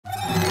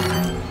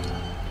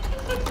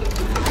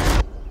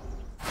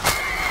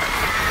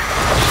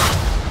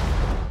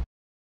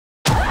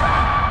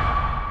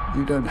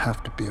You don't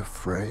have to be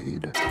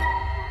afraid.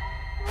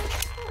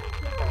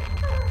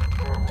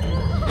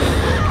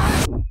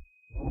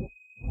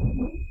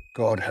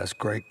 God has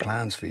great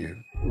plans for you.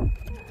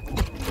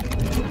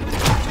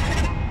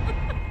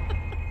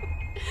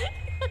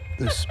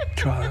 This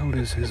child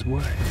is his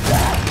way.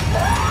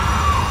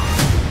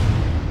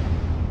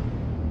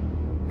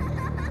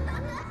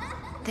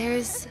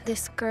 There's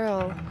this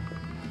girl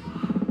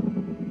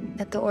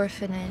at the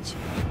orphanage.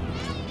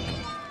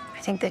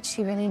 I think that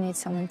she really needs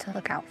someone to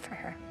look out for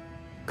her.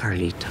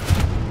 Carlita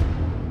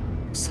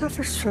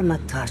suffers from a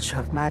touch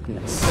of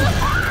madness.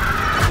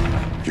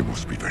 You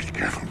must be very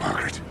careful,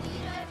 Margaret.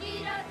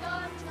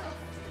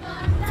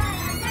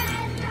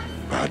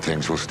 Bad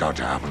things will start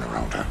to happen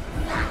around her.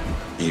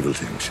 Evil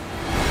things.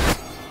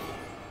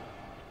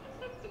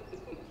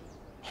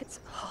 It's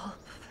all...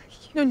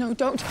 No,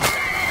 don't.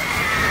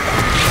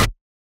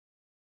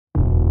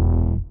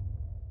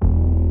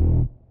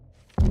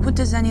 What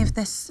does any of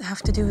this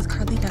have to do with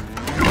Carlita?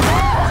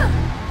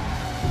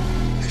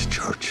 This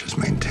church has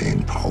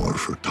maintained power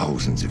for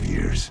thousands of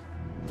years.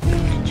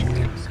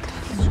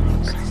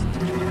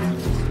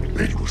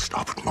 They will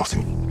stop at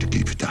nothing to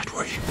keep it that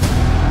way.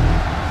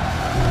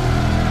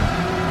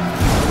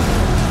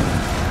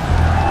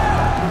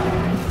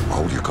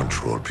 How do you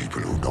control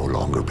people who no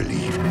longer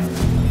believe?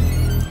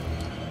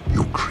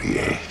 You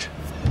create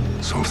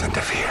something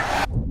to fear.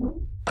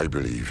 I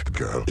believe the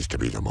girl is to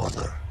be the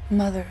mother.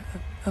 Mother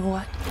of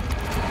what?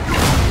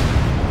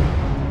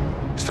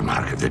 It's the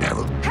mark of the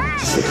devil.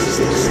 It's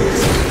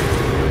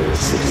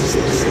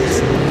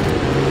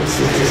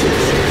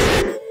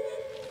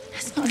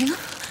not real.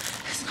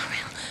 It's not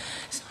real.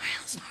 It's not real.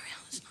 It's not real.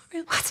 It's not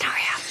real. What's not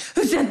real?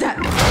 Who said that?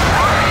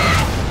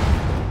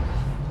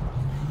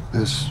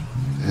 This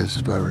is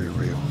very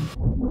real.